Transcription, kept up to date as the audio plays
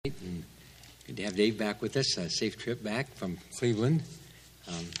to have Dave back with us. A safe trip back from Cleveland.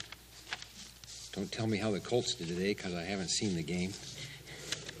 Don't tell me how the Colts did today because I haven't seen the game.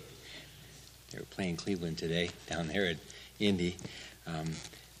 They were playing Cleveland today down there at Indy.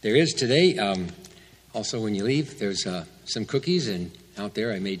 There is today, also when you leave, there's some cookies, and out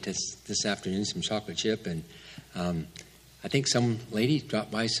there I made this afternoon some chocolate chip, and I think some lady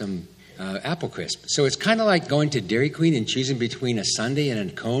dropped by some apple crisp. So it's kind of like going to Dairy Queen and choosing between a sundae and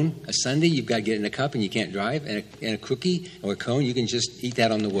a cone. A sundae, you've got to get in a cup and you can't drive, and a cookie or a cone, you can just eat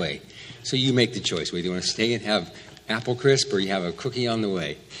that on the way. So you make the choice, whether you want to stay and have apple crisp or you have a cookie on the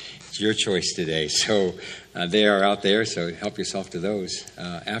way. It's your choice today. So they are out there, so help yourself to those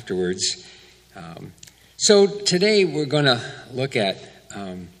afterwards. So today we're going to look at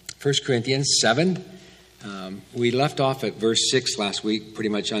 1 Corinthians 7. We left off at verse 6 last week, pretty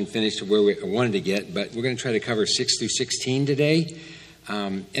much unfinished to where we wanted to get, but we're going to try to cover 6 through 16 today.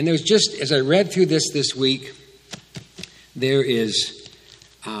 And there's just, as I read through this week, there is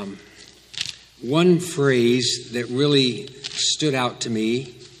one phrase that really stood out to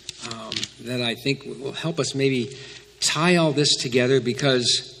me that I think will help us maybe tie all this together,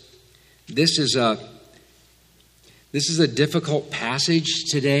 because this is a difficult passage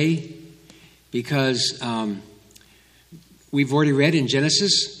today, because we've already read in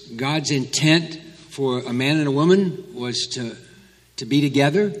Genesis, God's intent for a man and a woman was to be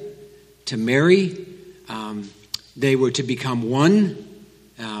together, to marry. They were to become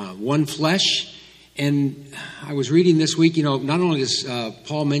one flesh. And I was reading this week, not only does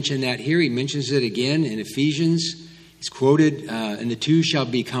Paul mention that here, he mentions it again in Ephesians. It's quoted, and the two shall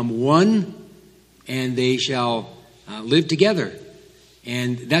become one, and they shall live together.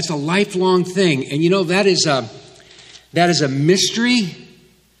 And that's a lifelong thing. And that is a mystery.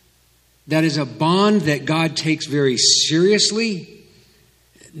 That is a bond that God takes very seriously.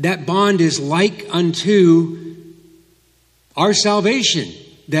 That bond is like unto our salvation,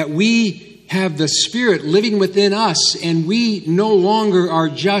 that we have the Spirit living within us, and we no longer are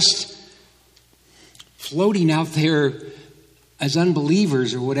just floating out there as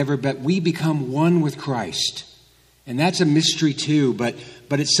unbelievers or whatever, but we become one with Christ. And that's a mystery too, but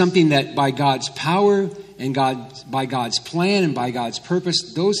it's something that by God's power and by God's plan and by God's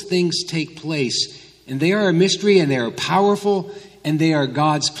purpose, those things take place. And they are a mystery, and they are powerful, and they are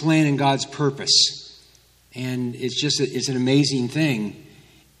God's plan and God's purpose. And it's an amazing thing.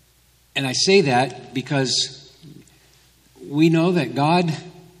 And I say that because we know that God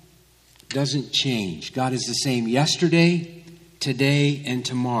doesn't change. God is the same yesterday, today, and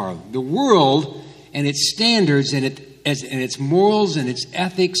tomorrow. The world and its standards and its morals and its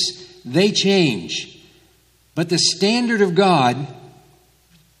ethics, they change. But the standard of God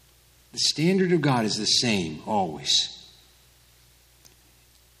is the same always.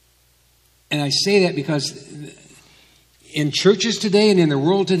 And I say that because in churches today and in the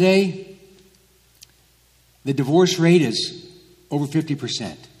world today, the divorce rate is over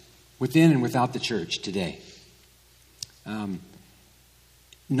 50% within and without the church today.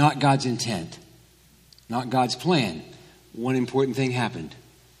 Not God's intent, not God's plan. One important thing happened.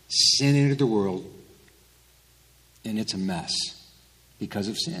 Sin entered the world, and it's a mess because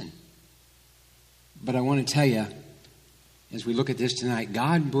of sin. But I want to tell you, as we look at this tonight,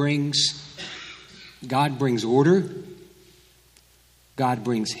 God brings order. God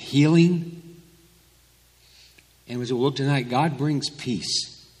brings healing. And as we look tonight, God brings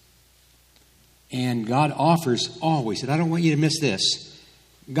peace. And God offers always, and I don't want you to miss this,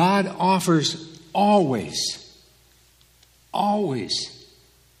 God offers always.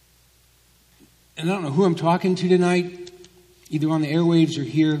 And I don't know who I'm talking to tonight, either on the airwaves or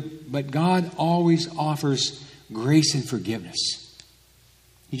here, but God always offers grace and forgiveness.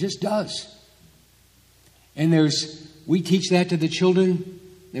 He just does. And we teach that to the children.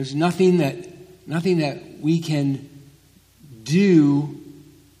 There's nothing that we can do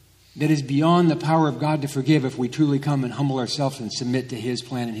that is beyond the power of God to forgive if we truly come and humble ourselves and submit to His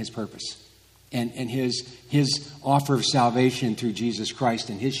plan and His purpose. And His offer of salvation through Jesus Christ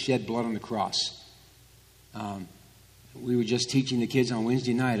and His shed blood on the cross. We were just teaching the kids on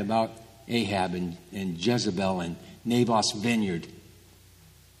Wednesday night about Ahab and Jezebel and Naboth's vineyard.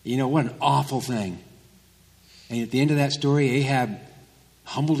 What an awful thing. And at the end of that story, Ahab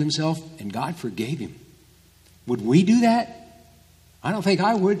humbled himself and God forgave him. Would we do that? I don't think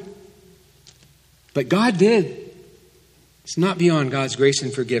I would. But God did. It's not beyond God's grace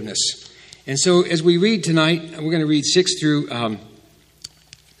and forgiveness. And so as we read tonight, we're going to read 6 through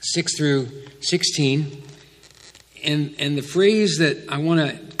 16. And the phrase that I want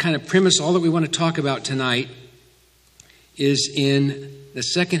to kind of premise all that we want to talk about tonight is in the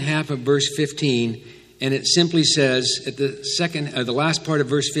second half of verse 15, and it simply says at the last part of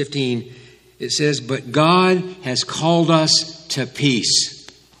verse 15, it says, "But God has called us to peace."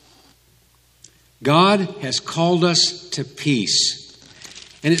 God has called us to peace.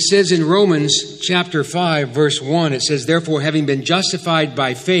 And it says in Romans chapter 5, verse 1, it says, "Therefore, having been justified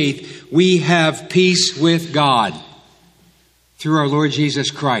by faith, we have peace with God through our Lord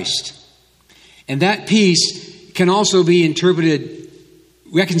Jesus Christ." And that peace can also be interpreted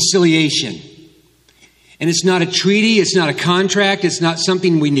reconciliation. And it's not a treaty, it's not a contract, it's not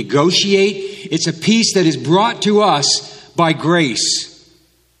something we negotiate. It's a peace that is brought to us by grace.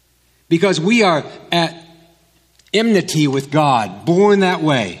 Because we are at enmity with God, born that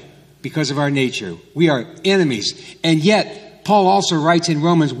way because of our nature. We are enemies. And yet, Paul also writes in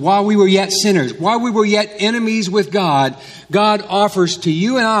Romans, while we were yet sinners, while we were yet enemies with God, God offers to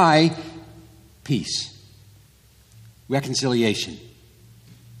you and I peace, reconciliation,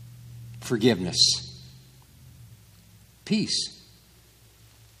 forgiveness, peace.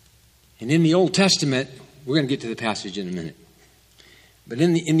 And in the Old Testament, we're going to get to the passage in a minute, but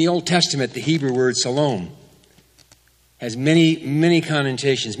in the Old Testament, the Hebrew word shalom has many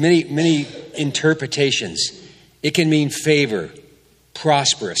connotations, many interpretations. It can mean favor,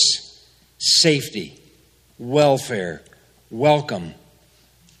 prosperous, safety, welfare, welcome,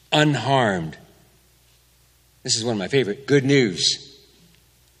 unharmed. This is one of my favorite. Good news,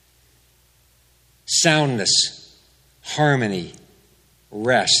 soundness, harmony,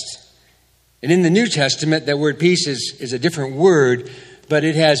 rest. And in the New Testament, that word peace is a different word, but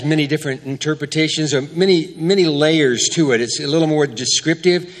it has many different interpretations or many layers to it. It's a little more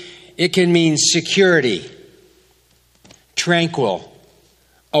descriptive. It can mean security, tranquil,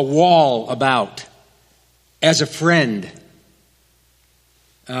 a wall about, as a friend,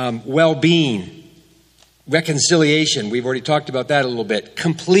 well-being, reconciliation. We've already talked about that a little bit.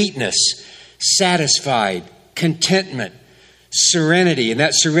 Completeness, satisfied, contentment, serenity. And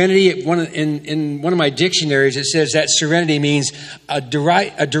that serenity, in one of my dictionaries, it says that serenity means a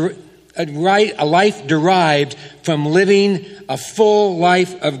life derived from living a full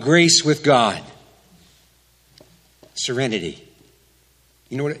life of grace with God. Serenity.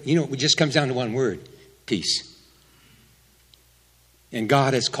 You know what? It just comes down to one word: peace. And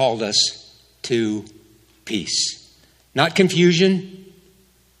God has called us to peace. Not confusion,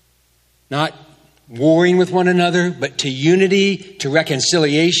 not warring with one another, but to unity, to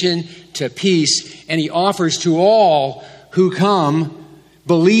reconciliation, to peace. And he offers to all who come,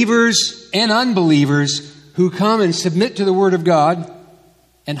 believers and unbelievers, who come and submit to the Word of God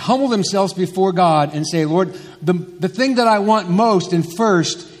and humble themselves before God and say, Lord, the thing that I want most and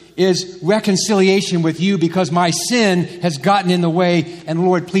first is reconciliation with you because my sin has gotten in the way, and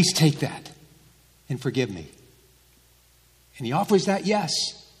Lord, please take that and forgive me. And he offers that yes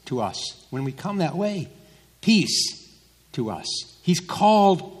to us when we come that way. Peace to us. He's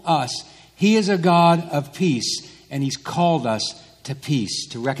called us. He is a God of peace, and he's called us to peace,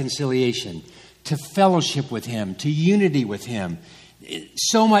 to reconciliation, to fellowship with him, to unity with him.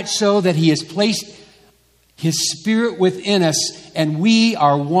 So much so that he has placed his Spirit within us, and we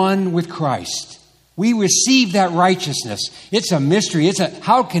are one with Christ. We receive that righteousness. It's a mystery.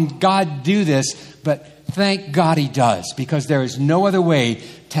 How can God do this? But thank God he does, because there is no other way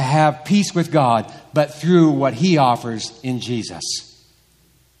to have peace with God but through what he offers in Jesus.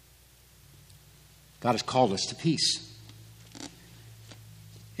 God has called us to peace.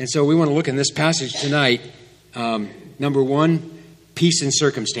 And so we want to look in this passage tonight. Number one, peace in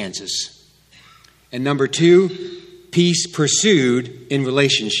circumstances. And number two, peace pursued in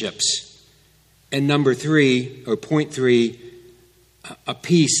relationships. And number three, or point three, a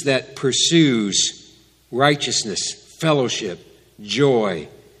peace that pursues righteousness, fellowship, joy,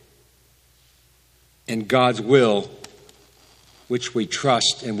 and God's will, which we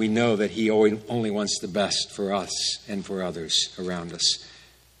trust and we know that he only wants the best for us and for others around us.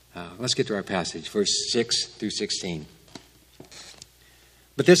 Let's get to our passage, verse 6 through 16.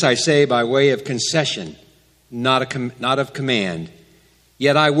 But this I say by way of concession, not of command.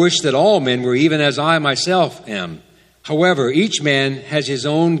 Yet I wish that all men were even as I myself am. However, each man has his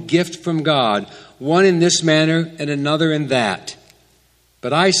own gift from God, one in this manner and another in that.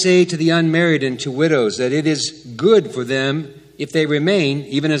 But I say to the unmarried and to widows that it is good for them if they remain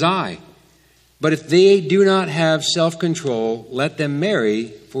even as I. But if they do not have self-control, let them marry,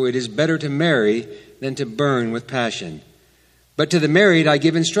 for it is better to marry than to burn with passion. But to the married I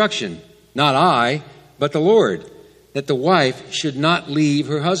give instruction, not I, but the Lord, that the wife should not leave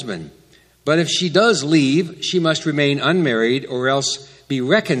her husband. But if she does leave, she must remain unmarried or else be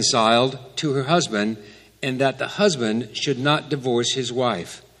reconciled to her husband, and that the husband should not divorce his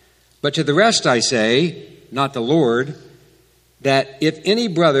wife. But to the rest I say, not the Lord, that if any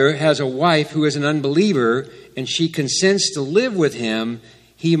brother has a wife who is an unbeliever, and she consents to live with him,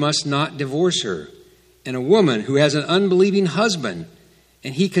 he must not divorce her. And a woman who has an unbelieving husband,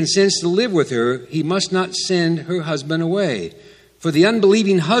 and he consents to live with her, he must not send her husband away. For the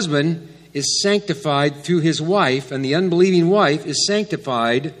unbelieving husband is sanctified through his wife, and the unbelieving wife is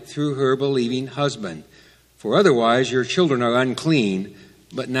sanctified through her believing husband. For otherwise your children are unclean,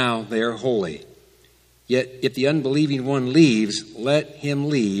 but now they are holy. Yet if the unbelieving one leaves, let him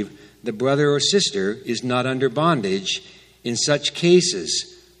leave. The brother or sister is not under bondage in such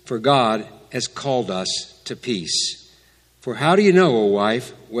cases, for God has called us to peace. For how do you know, O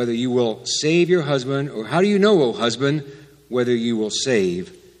wife, whether you will save your husband, or how do you know, O husband, whether you will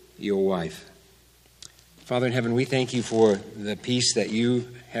save your wife? Father in heaven, we thank you for the peace that you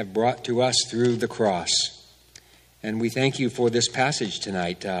have brought to us through the cross. And we thank you for this passage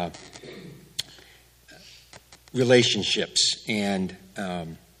tonight, relationships and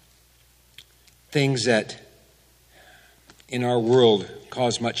things that in our world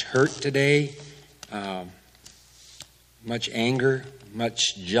cause much hurt today, much anger,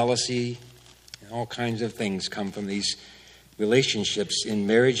 much jealousy, and all kinds of things come from these relationships in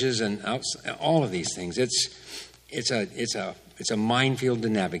marriages and all of these things. It's a minefield to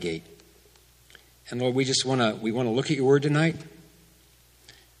navigate. And Lord, we want to look at your word tonight.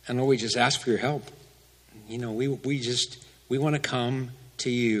 And Lord, we just ask for your help. You know, we want to come to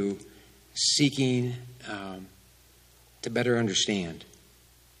you seeking to better understand.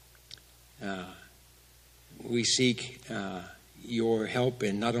 We seek your help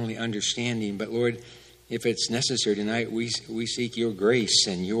in not only understanding, but Lord, if it's necessary tonight, we seek your grace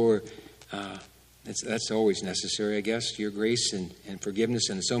and your, that's always necessary, I guess, your grace and forgiveness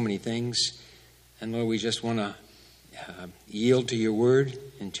and so many things. And Lord, we just want to yield to your word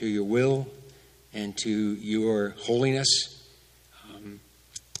and to your will and to your holiness.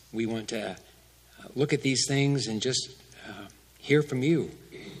 We want to look at these things and just hear from you,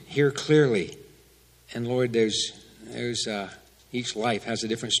 hear clearly. And Lord, there's each life has a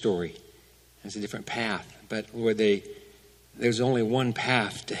different story, has a different path. But Lord, there's only one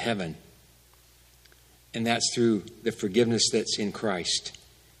path to heaven, and that's through the forgiveness that's in Christ,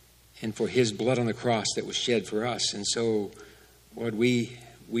 and for His blood on the cross that was shed for us. And so, Lord, we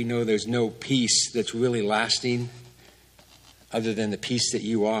know there's no peace that's really lasting other than the peace that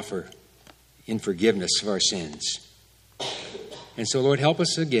you offer in forgiveness of our sins. And so, Lord, help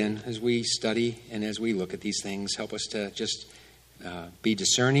us again as we study and as we look at these things. Help us to just be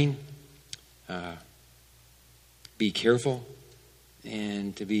discerning, be careful,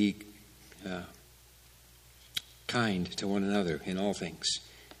 and to be kind to one another in all things.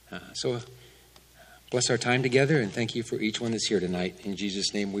 So bless our time together, and thank you for each one that's here tonight. In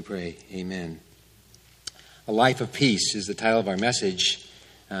Jesus' name we pray. Amen. A Life of Peace is the title of our message.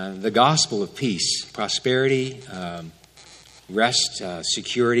 The gospel of peace, prosperity, rest,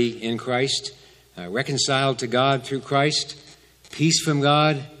 security in Christ, reconciled to God through Christ, peace from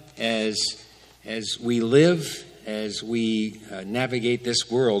God as we live, as we navigate this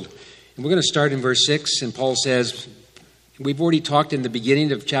world. And we're going to start in verse 6, and Paul says, we've already talked in the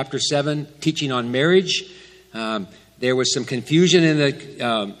beginning of chapter 7, teaching on marriage. There was some confusion in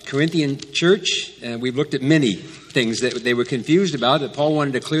the Corinthian church, and we've looked at many things that they were confused about, that Paul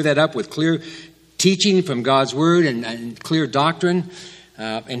wanted to clear that up with clear teaching from God's Word and clear doctrine.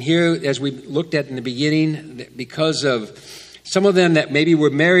 And here, as we looked at in the beginning, because of some of them that maybe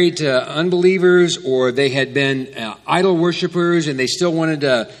were married to unbelievers, or they had been idol worshipers and they still wanted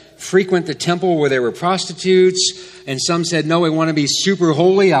to frequent the temple where there were prostitutes. And some said, no, I want to be super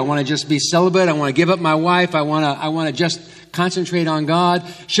holy. I want to just be celibate. I want to give up my wife. I want to just concentrate on God.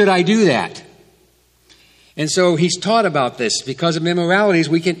 Should I do that? And so he's taught about this. Because of immoralities,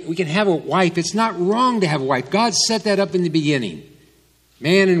 we can have a wife. It's not wrong to have a wife. God set that up in the beginning.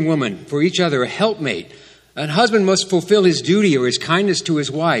 Man and woman, for each other, a helpmate. A husband must fulfill his duty or his kindness to his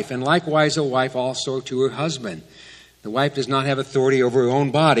wife, and likewise a wife also to her husband. The wife does not have authority over her own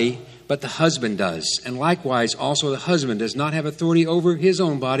body, but the husband does. And likewise also the husband does not have authority over his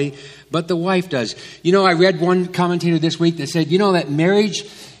own body, but the wife does. You know, I read one commentator this week that said, that marriage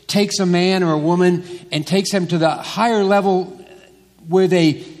takes a man or a woman and takes them to the higher level where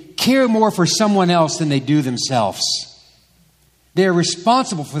they care more for someone else than they do themselves. They're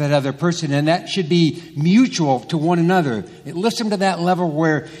responsible for that other person, and that should be mutual to one another. It lifts them to that level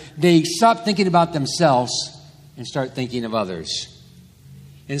where they stop thinking about themselves and start thinking of others.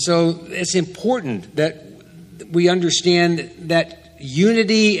 And so it's important that we understand that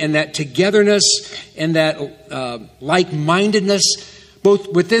unity and that togetherness and that like-mindedness,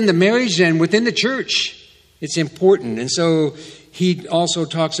 both within the marriage and within the church. It's important. And so he also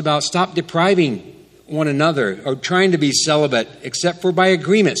talks about stop depriving one another or trying to be celibate except for by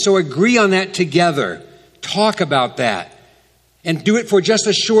agreement. So agree on that together. Talk about that. And do it for just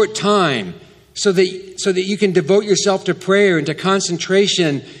a short time so that you can devote yourself to prayer and to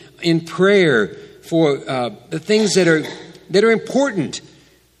concentration in prayer for the things that are important.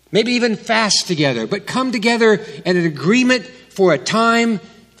 Maybe even fast together, but come together in an agreement for a time,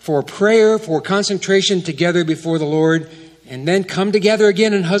 for prayer, for concentration together before the Lord, and then come together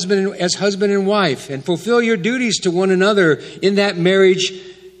again as husband and wife and fulfill your duties to one another in that marriage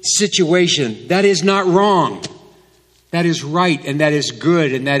situation. That is not wrong. That is right, and that is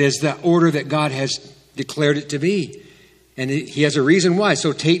good, and that is the order that God has declared it to be. And he has a reason why.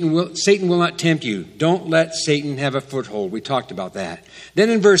 So Satan will not tempt you. Don't let Satan have a foothold. We talked about that. Then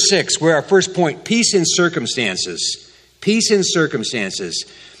in verse 6, where our first point, peace in circumstances. Peace in circumstances.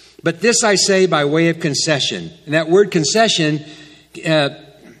 But this I say by way of concession. And that word concession,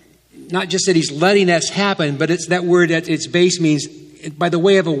 not just that he's letting us happen, but it's that word at its base means by the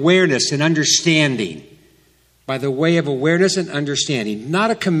way of awareness and understanding. By the way of awareness and understanding.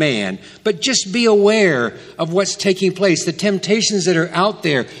 Not a command, but just be aware of what's taking place, the temptations that are out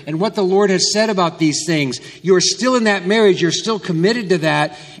there, and what the Lord has said about these things. You're still in that marriage. You're still committed to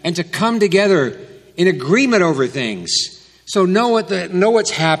that, and to come together in agreement over things. So know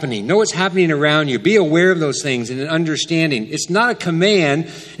what's happening. Know what's happening around you. Be aware of those things and understanding. It's not a command.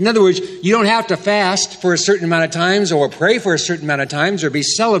 In other words, you don't have to fast for a certain amount of times or pray for a certain amount of times or be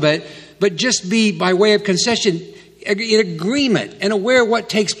celibate, but just be, by way of concession, in agreement and aware of what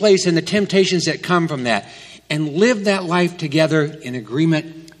takes place and the temptations that come from that. And live that life together in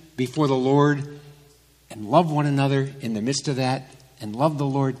agreement before the Lord and love one another in the midst of that and love the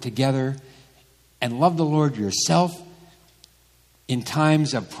Lord together and love the Lord yourself in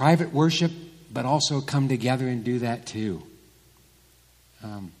times of private worship, but also come together and do that too.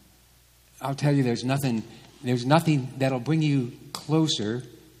 I'll tell you, there's nothing that'll bring you closer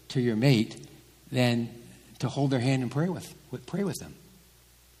to your mate than to hold their hand and pray with them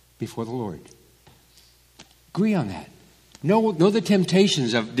before the Lord. Agree on that. Know the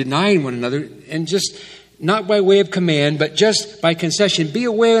temptations of denying one another, and just not by way of command, but just by concession. Be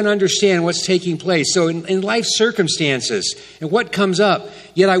aware and understand what's taking place. So in life circumstances and what comes up,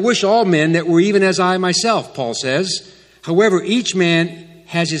 yet I wish all men that were even as I myself, Paul says. However, each man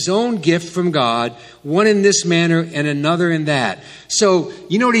has his own gift from God, one in this manner and another in that. So,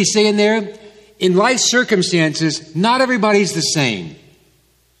 you know what he's saying there? In life circumstances, not everybody's the same.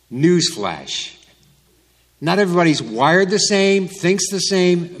 Newsflash. Not everybody's wired the same, thinks the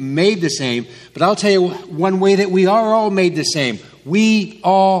same, made the same. But I'll tell you one way that we are all made the same. We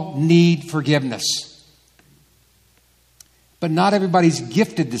all need forgiveness. But not everybody's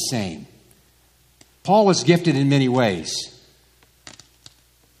gifted the same. Paul was gifted in many ways.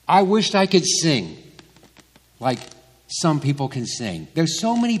 I wished I could sing like some people can sing. There's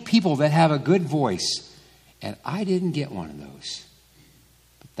so many people that have a good voice, and I didn't get one of those.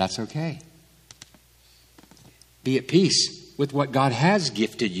 But that's okay. Be at peace with what God has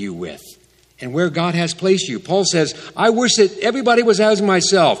gifted you with and where God has placed you. Paul says, I wish that everybody was as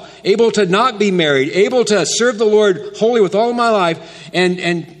myself, able to not be married, able to serve the Lord wholly with all of my life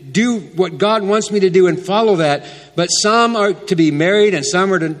and do what God wants me to do and follow that. But some are to be married and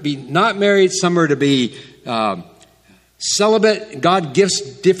some are to be not married. Some are to be celibate. God gifts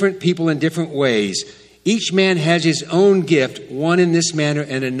different people in different ways. Each man has his own gift, one in this manner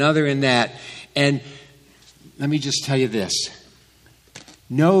and another in that. And let me just tell you this.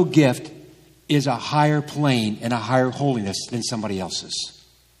 No gift is a higher plane and a higher holiness than somebody else's.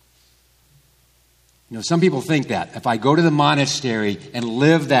 You know, some people think that if I go to the monastery and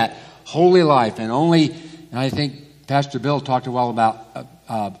live that holy life and I think Pastor Bill talked a while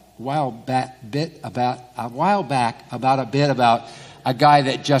back about a guy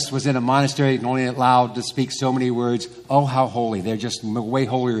that just was in a monastery and only allowed to speak so many words. Oh, how holy. They're just way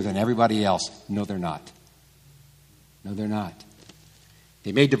holier than everybody else. No, they're not. No, they're not.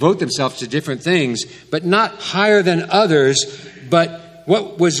 They may devote themselves to different things, but not higher than others, but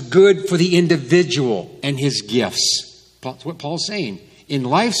what was good for the individual and his gifts. That's what Paul's saying. In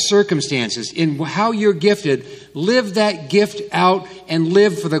life circumstances, in how you're gifted, live that gift out and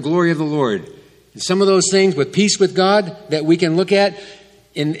live for the glory of the Lord. And some of those things with peace with God that we can look at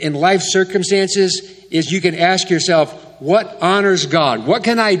in life circumstances is you can ask yourself, what honors God? What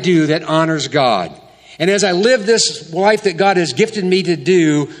can I do that honors God? And as I live this life that God has gifted me to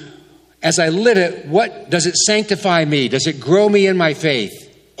do, as I live it, what does it sanctify me? Does it grow me in my faith?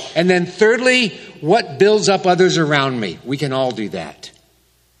 And then thirdly, what builds up others around me? We can all do that.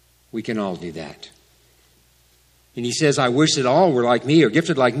 We can all do that. And he says, I wish that all were like me or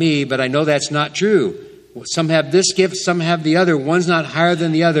gifted like me, but I know that's not true. Some have this gift, some have the other. One's not higher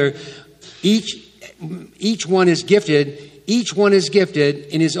than the other. Each one is gifted. Each one is gifted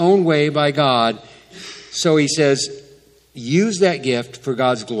in his own way by God. So he says, use that gift for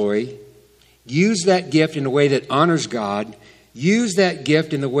God's glory. Use that gift in a way that honors God. Use that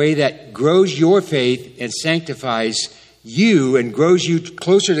gift in the way that grows your faith and sanctifies you and grows you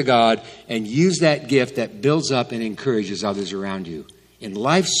closer to God. And use that gift that builds up and encourages others around you. In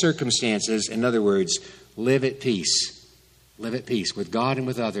life's circumstances, in other words, live at peace. Live at peace with God and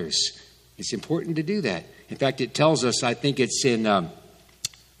with others. It's important to do that. In fact, it tells us, I think it's in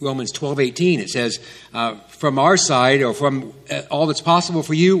Romans 12:18. It says, from our side, or from all that's possible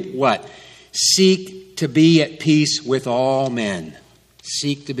for you, what? Seek to be at peace with all men.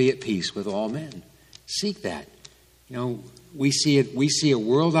 Seek to be at peace with all men. Seek that. You know, we see a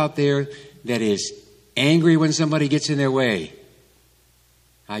world out there that is angry when somebody gets in their way.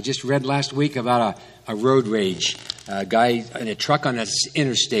 I just read last week about a road rage. A guy in a truck on an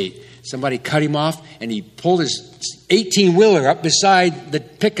interstate. Somebody cut him off and he pulled his 18-wheeler up beside the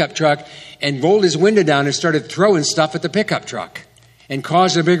pickup truck and rolled his window down and started throwing stuff at the pickup truck and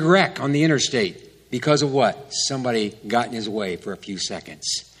caused a big wreck on the interstate. Because of what? Somebody got in his way for a few seconds.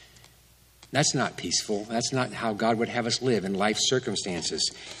 That's not peaceful. That's not how God would have us live in life circumstances.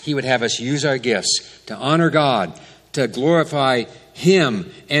 He would have us use our gifts to honor God, to glorify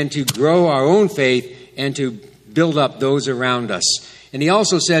Him, and to grow our own faith and to build up those around us. And he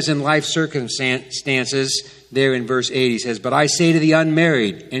also says in life circumstances, there in verse 8, he says, but I say to the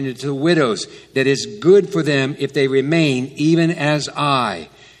unmarried and to the widows that it's good for them if they remain even as I.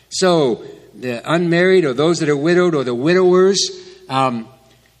 So the unmarried or those that are widowed or the widowers, you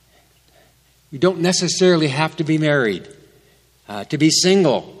don't necessarily have to be married. To be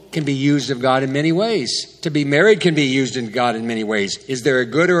single can be used of God in many ways. To be married can be used in God in many ways. Is there a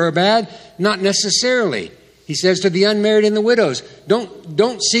good or a bad? Not necessarily. He says to the unmarried and the widows, don't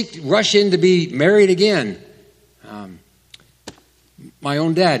rush in to be married again. My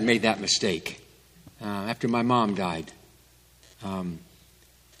own dad made that mistake after my mom died.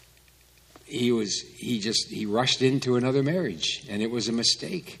 He rushed into another marriage, and it was a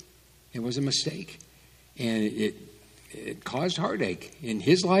mistake. It was a mistake, and it caused heartache in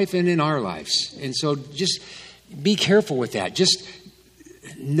his life and in our lives. And so, just be careful with that. Just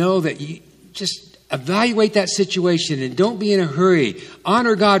know that you just evaluate that situation and don't be in a hurry.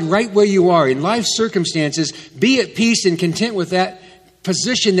 Honor God right where you are in life circumstances. Be at peace and content with that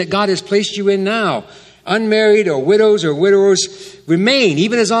position that God has placed you in now. Unmarried or widows or widowers, remain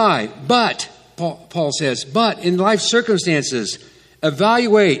even as I. But, Paul says, but in life circumstances,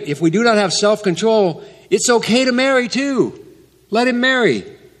 evaluate. If we do not have self-control, it's okay to marry too. Let him marry.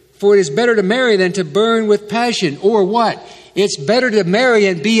 For it is better to marry than to burn with passion. Or what? It's better to marry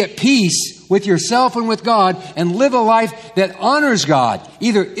and be at peace with yourself and with God and live a life that honors God,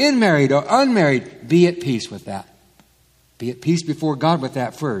 either in married or unmarried. Be at peace with that. Be at peace before God with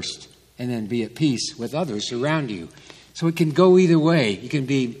that first, and then be at peace with others around you. So it can go either way. You can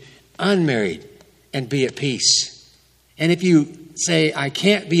be unmarried and be at peace. And if you say, I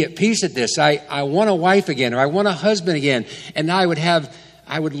can't be at peace at this, I want a wife again, or I want a husband again, and I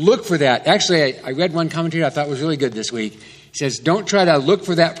would look for that. Actually, I read one commentary I thought was really good this week. He says, don't try to look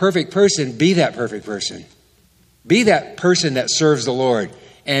for that perfect person. Be that perfect person. Be that person that serves the Lord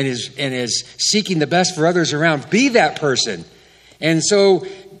and is seeking the best for others around. Be that person. And so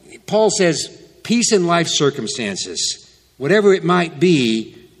Paul says, peace in life circumstances, whatever it might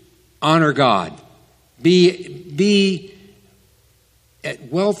be, honor God. Be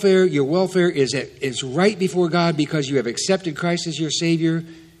at welfare. Your welfare is right before God because you have accepted Christ as your Savior.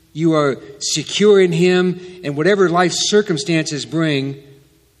 You are secure in Him, and whatever life's circumstances bring,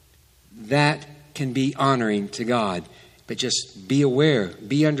 that can be honoring to God. But just be aware,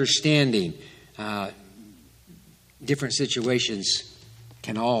 be understanding. Different situations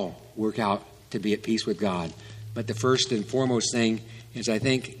can all work out to be at peace with God. But the first and foremost thing is, I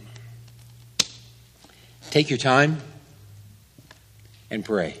think, take your time and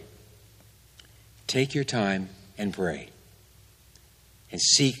pray. Take your time and pray. And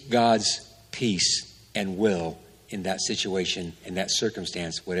seek God's peace and will in that situation, in that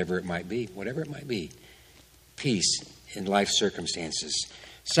circumstance, whatever it might be. Whatever it might be. Peace in life circumstances.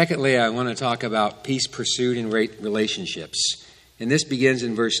 Secondly, I want to talk about peace pursued in relationships. And this begins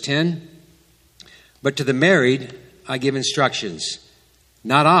in verse 10. But to the married, I give instructions.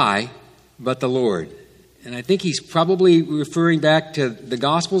 Not I, but the Lord. And I think he's probably referring back to the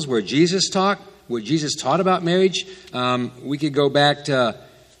Gospels where Jesus taught about marriage. We could go back to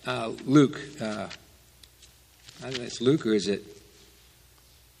Luke. I don't know, it's Luke or is it?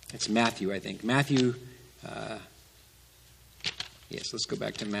 It's Matthew, I think. Matthew. Yes, let's go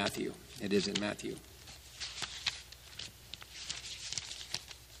back to Matthew. It is in Matthew.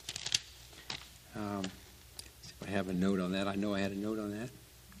 See if I have a note on that. I know I had a note on that.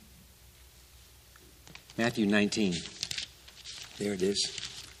 Matthew 19. There it is.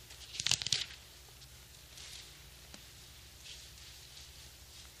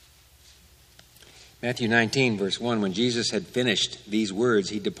 Matthew 19, verse 1, when Jesus had finished these words,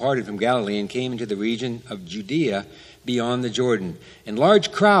 he departed from Galilee and came into the region of Judea beyond the Jordan. And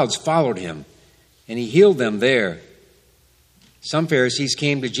large crowds followed him, and he healed them there. Some Pharisees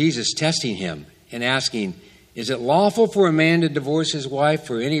came to Jesus, testing him and asking, "Is it lawful for a man to divorce his wife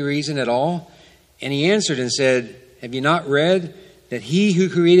for any reason at all?" And he answered and said, "Have you not read that he who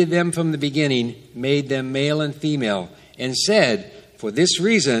created them from the beginning made them male and female, and said, 'For this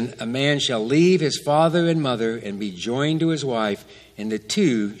reason a man shall leave his father and mother and be joined to his wife, and the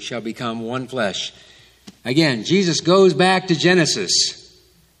two shall become one flesh.'" Again, Jesus goes back to Genesis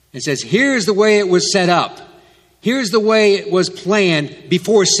and says, here's the way it was set up. Here's the way it was planned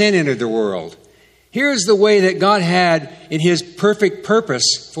before sin entered the world. Here's the way that God had in his perfect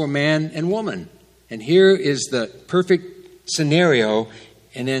purpose for man and woman. And here is the perfect scenario,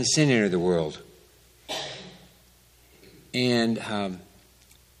 and then sin entered the world. And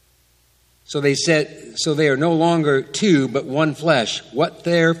so they are no longer two, but one flesh. What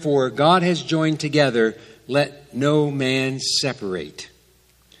therefore God has joined together, let no man separate.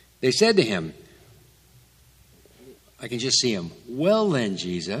 They said to him, I can just see him, "Well then,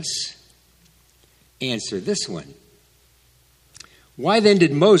 Jesus, answer this one. Why then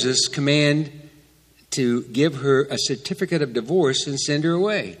did Moses command to give her a certificate of divorce and send her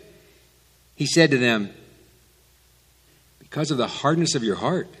away?" He said to them, "Because of the hardness of your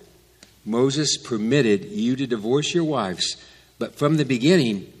heart, Moses permitted you to divorce your wives, but from the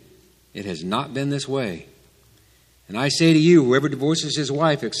beginning it has not been this way. And I say to you, whoever divorces his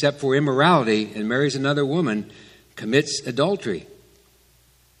wife except for immorality and marries another woman commits adultery."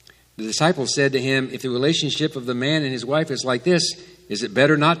 The disciples said to him, "If the relationship of the man and his wife is like this, is it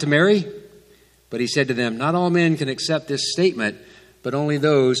better not to marry?" But he said to them, "Not all men can accept this statement, but only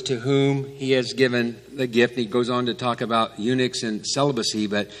those to whom he has given the gift." He goes on to talk about eunuchs and celibacy,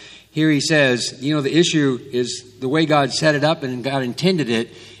 but here he says, the issue is the way God set it up and God intended it.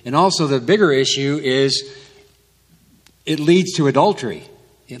 And also the bigger issue is it leads to adultery.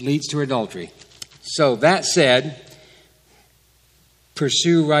 It leads to adultery. So that said,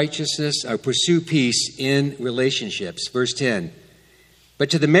 pursue righteousness or pursue peace in relationships. Verse 10. "But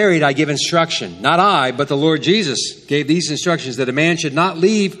to the married I give instruction, not I, but the Lord Jesus gave these instructions, that a man should not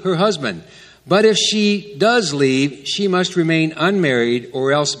leave her husband. But if she does leave, she must remain unmarried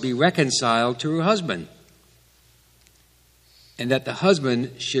or else be reconciled to her husband. And that the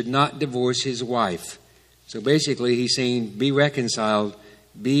husband should not divorce his wife." So basically he's saying be reconciled,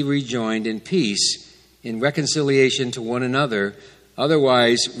 be rejoined in peace, in reconciliation to one another.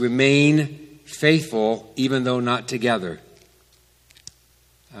 Otherwise, remain faithful even though not together.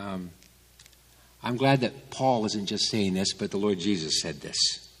 I'm glad that Paul isn't just saying this, but the Lord Jesus said this.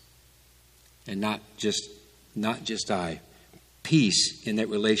 And not just I. Peace in that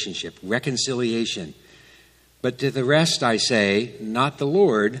relationship. Reconciliation. "But to the rest I say, not the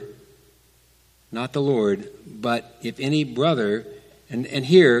Lord, but if any brother," and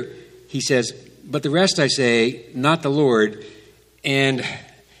here he says, "But the rest I say, not the Lord." And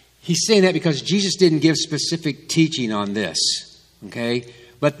he's saying that because Jesus didn't give specific teaching on this. Okay?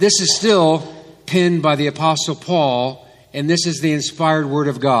 But this is still penned by the Apostle Paul, and this is the inspired Word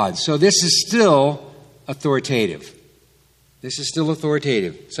of God. So this is still authoritative. This is still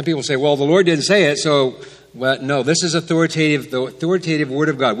authoritative. Some people say, well, the Lord didn't say it, so, well, no, this is authoritative, the authoritative Word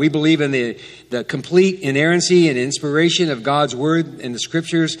of God. We believe in the complete inerrancy and inspiration of God's Word in the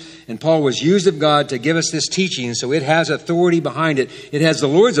Scriptures, and Paul was used of God to give us this teaching, so it has authority behind it. It has the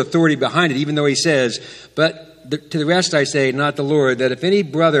Lord's authority behind it, even though he says, "But to the rest I say, not the Lord, that if any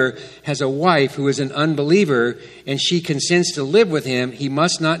brother has a wife who is an unbeliever and she consents to live with him, he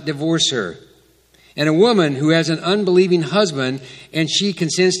must not divorce her. And a woman who has an unbelieving husband and she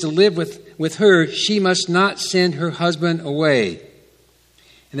consents to live with her, she must not send her husband away."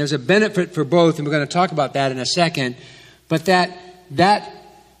 And there's a benefit for both, and we're going to talk about that in a second. But that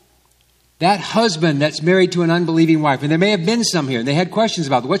husband that's married to an unbelieving wife, and there may have been some here, and they had questions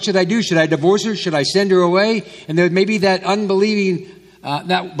about, what should I do? Should I divorce her? Should I send her away? And there may be that unbelieving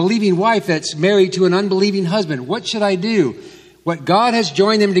that believing wife that's married to an unbelieving husband. What should I do? What God has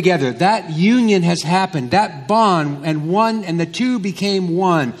joined them together, that union has happened, that bond, and the two became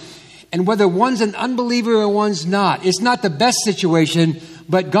one. And whether one's an unbeliever or one's not, it's not the best situation,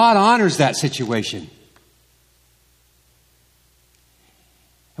 but God honors that situation.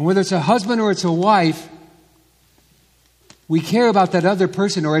 And whether it's a husband or it's a wife, we care about that other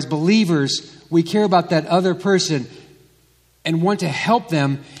person, or as believers, we care about that other person and want to help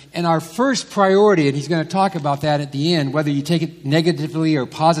them. And our first priority, and he's going to talk about that at the end, whether you take it negatively or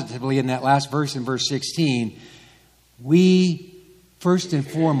positively in that last verse in verse 16, we first and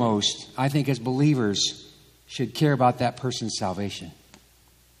foremost, I think as believers, should care about that person's salvation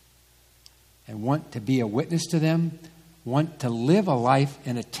and want to be a witness to them, want to live a life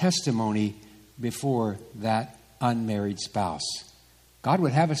and a testimony before that unmarried spouse. God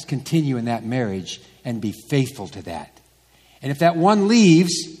would have us continue in that marriage and be faithful to that. And if that one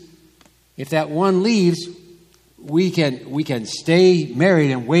leaves, we can stay married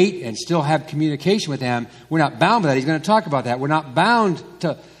and wait and still have communication with them. We're not bound by that. He's going to talk about that. We're not bound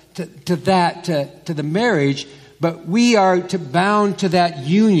to the marriage, but we are bound to that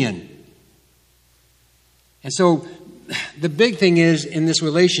union. And so the big thing is in this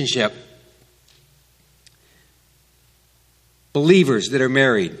relationship, believers that are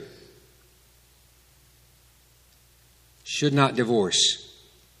married should not divorce.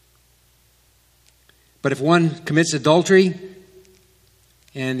 But if one commits adultery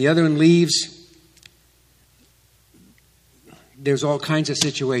and the other one leaves, there's all kinds of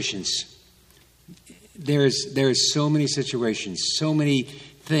situations. There's so many situations, so many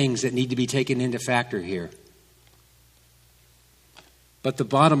things that need to be taken into factor here. But the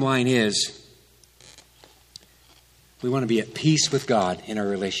bottom line is, we want to be at peace with God in our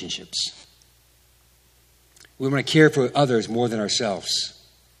relationships. We want to care for others more than ourselves.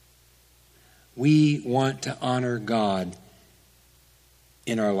 We want to honor God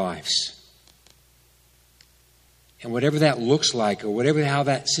in our lives. And whatever that looks like, or how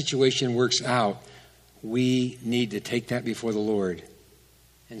that situation works out, we need to take that before the Lord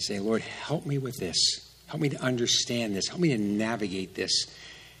and say, Lord, help me with this. Help me to understand this. Help me to navigate this.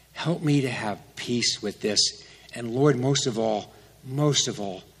 Help me to have peace with this. And Lord, most of all,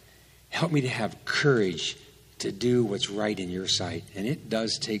 help me to have courage to do what's right in your sight. And it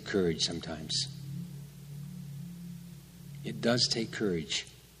does take courage sometimes. It does take courage.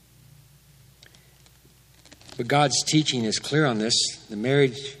 But God's teaching is clear on this. The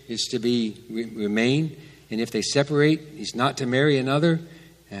marriage is to remain. And if they separate, he's not to marry another.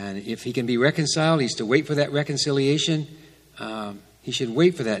 And if he can be reconciled, he's to wait for that reconciliation. He should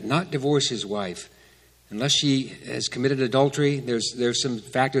wait for that, not divorce his wife. Unless she has committed adultery, there's some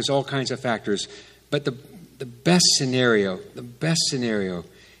factors, all kinds of factors. But the best scenario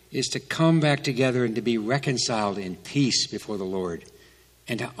is to come back together and to be reconciled in peace before the Lord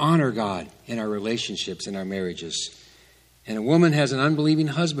and to honor God in our relationships, in our marriages. And a woman has an unbelieving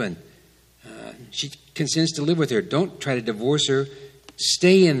husband. She consents to live with her. Don't try to divorce her.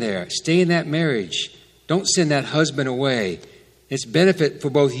 Stay in there. Stay in that marriage. Don't send that husband away. It's benefit for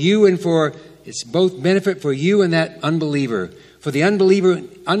both you and it's both benefit for you and that unbeliever. For the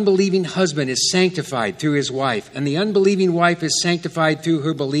unbelieving husband is sanctified through his wife, and the unbelieving wife is sanctified through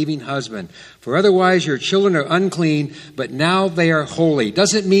her believing husband. For otherwise your children are unclean, but now they are holy.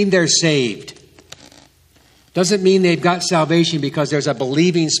 Doesn't mean they're saved. Doesn't mean they've got salvation because there's a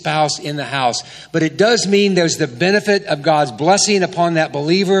believing spouse in the house. But it does mean there's the benefit of God's blessing upon that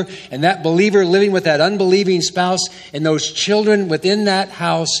believer, and that believer living with that unbelieving spouse, and those children within that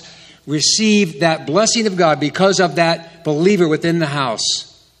house receive that blessing of God because of that believer within the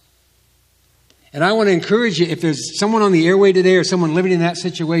house. And I want to encourage you, if there's someone on the airway today or someone living in that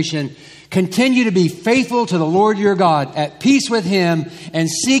situation, continue to be faithful to the Lord your God, at peace with him, and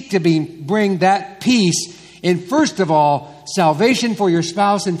seek to bring that peace in, first of all, salvation for your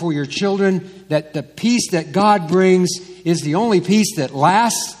spouse and for your children, that the peace that God brings is the only peace that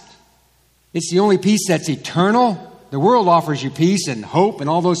lasts. It's the only peace that's eternal. The world offers you peace and hope and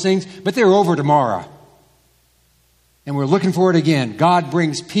all those things, but they're over tomorrow. And we're looking for it again. God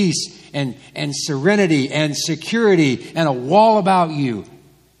brings peace and serenity and security and a wall about you.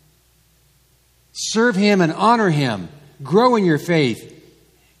 Serve him and honor him. Grow in your faith.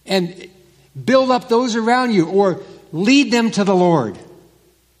 And build up those around you or lead them to the Lord.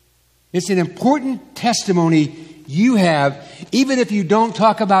 It's an important testimony you have, even if you don't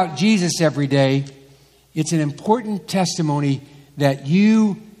talk about Jesus every day. It's an important testimony that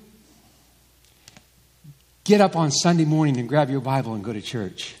you get up on Sunday morning and grab your Bible and go to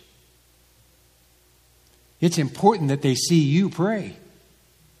church. It's important that they see you pray.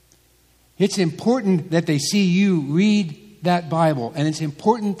 It's important that they see you read that Bible, and it's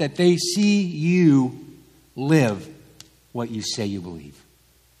important that they see you live what you say you believe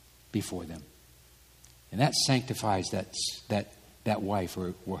before them. And that sanctifies that wife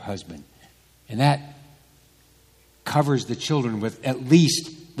or husband. And that covers the children with at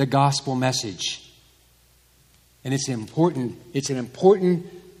least the gospel message. And it's an important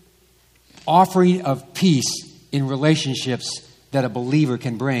offering of peace in relationships that a believer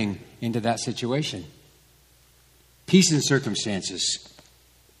can bring into that situation. Peace in circumstances.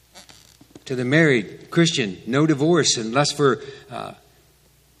 To the married Christian, no divorce unless for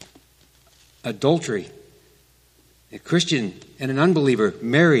adultery. A Christian and an unbeliever,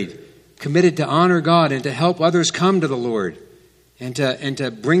 married, committed to honor God and to help others come to the Lord, and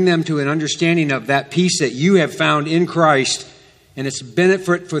to bring them to an understanding of that peace that you have found in Christ, and its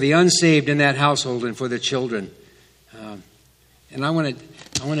benefit for the unsaved in that household and for the children. And I want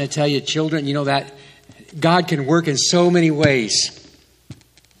to tell you, children, you know that God can work in so many ways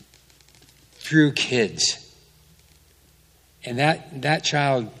through kids. And that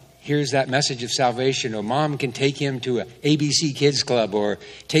child hears that message of salvation, or mom can take him to a ABC Kids Club, or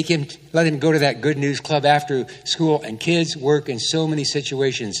let him go to that Good News Club after school. And kids work in so many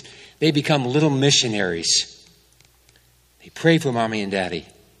situations. They become little missionaries. They pray for mommy and daddy.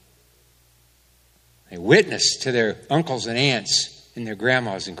 They witness to their uncles and aunts and their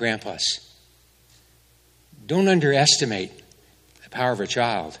grandmas and grandpas. Don't underestimate the power of a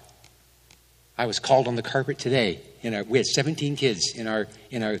child. I was called on the carpet today. We had 17 kids in our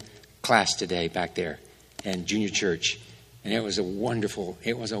class today back there in junior church, and it was a wonderful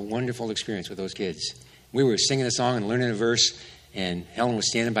experience with those kids. We were singing a song and learning a verse, and Helen was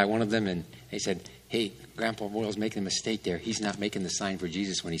standing by one of them, and they said, "Hey, Grandpa Boyle's making a mistake there. He's not making the sign for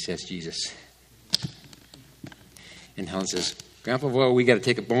Jesus when he says Jesus." And Helen says, "Grandpa Boyle, we got to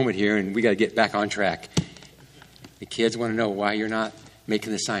take a moment here, and we got to get back on track. The kids want to know why you're not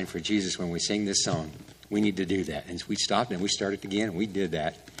making the sign for Jesus when we sing this song. We need to do that." And we stopped and we started again, and we did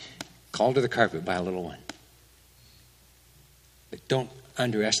that. Called to the carpet by a little one. But don't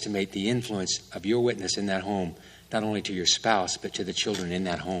underestimate the influence of your witness in that home, not only to your spouse, but to the children in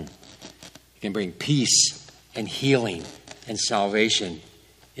that home. You can bring peace and healing and salvation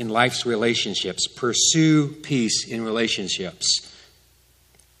in life's relationships. Pursue peace in relationships.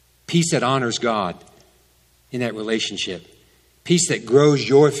 Peace that honors God in that relationship. Peace that grows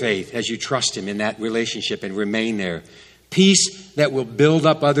your faith as you trust Him in that relationship and remain there. Peace that will build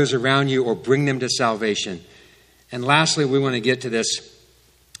up others around you or bring them to salvation. And lastly, we want to get to this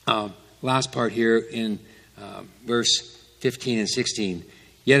last part here in verse 15 and 16.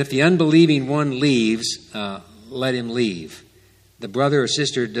 Yet if the unbelieving one leaves, let him leave. The brother or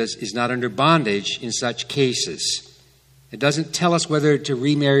sister is not under bondage in such cases. It doesn't tell us whether to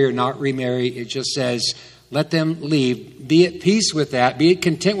remarry or not remarry. It just says, let them leave. Be at peace with that. Be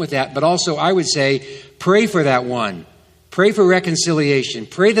content with that. But also, I would say, pray for that one. Pray for reconciliation.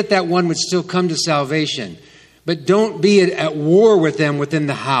 Pray that one would still come to salvation. But don't be at war with them within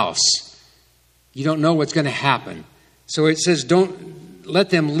the house. You don't know what's going to happen. So it says, don't let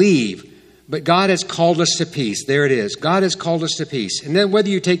them leave. But God has called us to peace. There it is. God has called us to peace. And then whether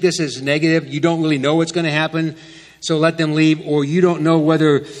you take this as negative, you don't really know what's going to happen, so let them leave, or you don't know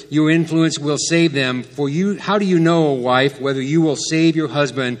whether your influence will save them. For you, how do you know, wife, whether you will save your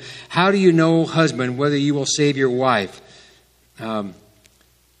husband? How do you know, husband, whether you will save your wife? And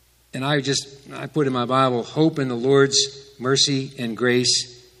I put in my Bible, hope in the Lord's mercy and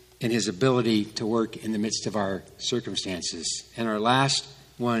grace and His ability to work in the midst of our circumstances. And our last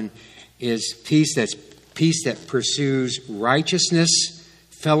one is peace that pursues righteousness,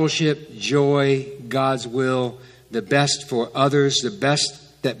 fellowship, joy, God's will, the best for others, the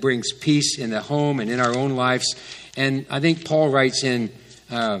best that brings peace in the home and in our own lives. And I think Paul writes in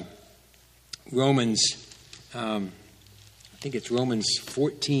Romans, I think it's Romans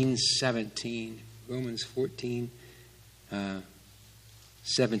 14:17. Romans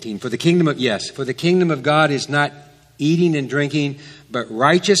 14:17. For the kingdom of God is not eating and drinking, but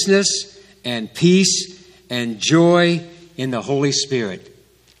righteousness and peace and joy in the Holy Spirit.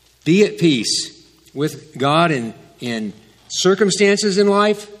 Be at peace with God in circumstances in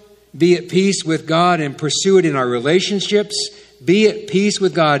life. Be at peace with God and pursue it in our relationships. Be at peace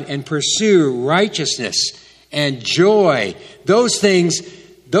with God and pursue righteousness and joy. Those things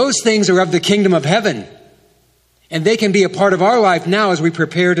are of the kingdom of heaven. And they can be a part of our life now as we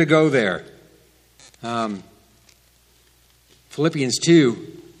prepare to go there. Philippians 2.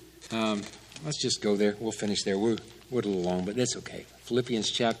 Let's just go there. We'll finish there. We're a little long, but that's okay. Philippians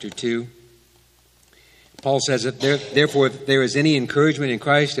chapter 2. Paul says, therefore, if there is any encouragement in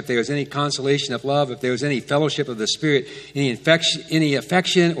Christ, if there is any consolation of love, if there is any fellowship of the Spirit, any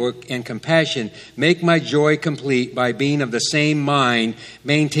affection and compassion, make my joy complete by being of the same mind,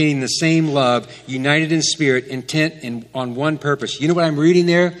 maintaining the same love, united in spirit, intent on one purpose. You know what I'm reading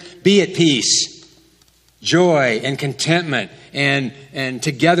there? Be at peace. Joy and contentment and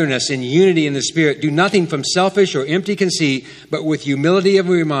togetherness and unity in the Spirit. Do nothing from selfish or empty conceit, but with humility of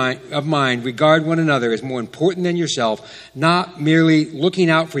mind, regard one another as more important than yourself, not merely looking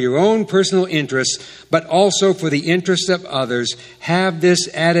out for your own personal interests, but also for the interests of others. Have this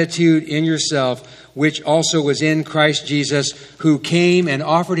attitude in yourself, which also was in Christ Jesus, who came and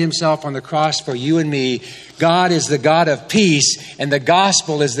offered himself on the cross for you and me. God is the God of peace, and the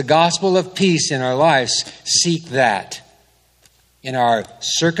gospel is the gospel of peace in our lives. Seek that in our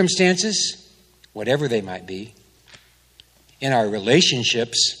circumstances, whatever they might be, in our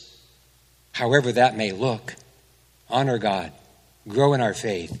relationships, however that may look. Honor God, grow in our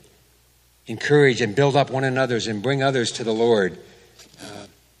faith, encourage and build up one another's and bring others to the Lord.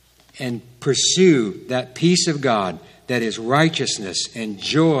 And pursue that peace of God that is righteousness and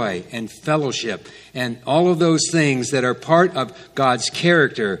joy and fellowship and all of those things that are part of God's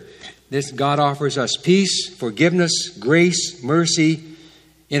character. This God offers us peace, forgiveness, grace, mercy,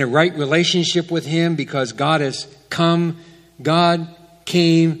 in a right relationship with him, because God has come. God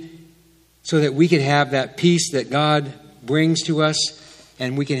came so that we could have that peace that God brings to us,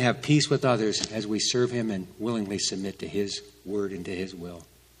 and we can have peace with others as we serve him and willingly submit to his word and to his will.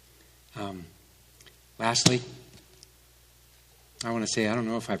 Lastly, I want to say, I don't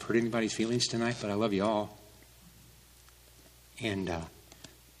know if I've hurt anybody's feelings tonight, but I love you all. And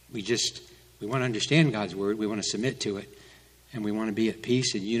we want to understand God's word. We want to submit to it. And we want to be at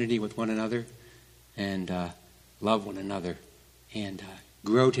peace and unity with one another and love one another and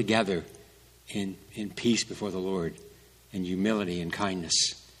grow together in peace before the Lord and humility and kindness.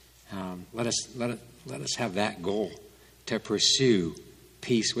 Let us have that goal, to pursue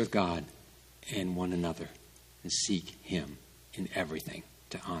peace with God and one another, and seek him in everything,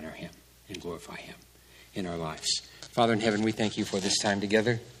 to honor him and glorify him in our lives. Father in heaven, we thank you for this time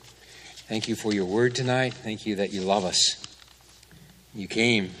together. Thank you for your word tonight. Thank you that you love us. You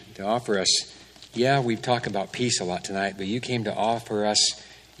came to offer us, we've talked about peace a lot tonight, but you came to offer us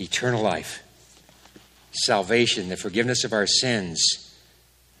eternal life, salvation, the forgiveness of our sins,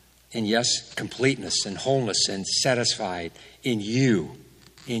 and yes, completeness and wholeness and satisfied in you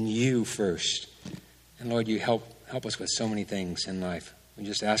first. And Lord, you help us with so many things in life. We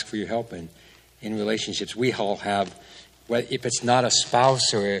just ask for your help in relationships. We all have, if it's not a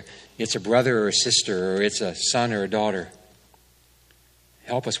spouse or it's a brother or a sister or it's a son or a daughter,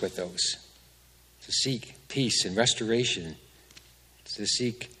 help us with those. To seek peace and restoration, to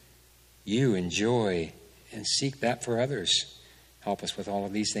seek you and joy, and seek that for others. Help us with all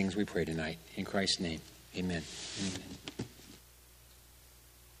of these things, we pray tonight. In Christ's name, amen. Amen.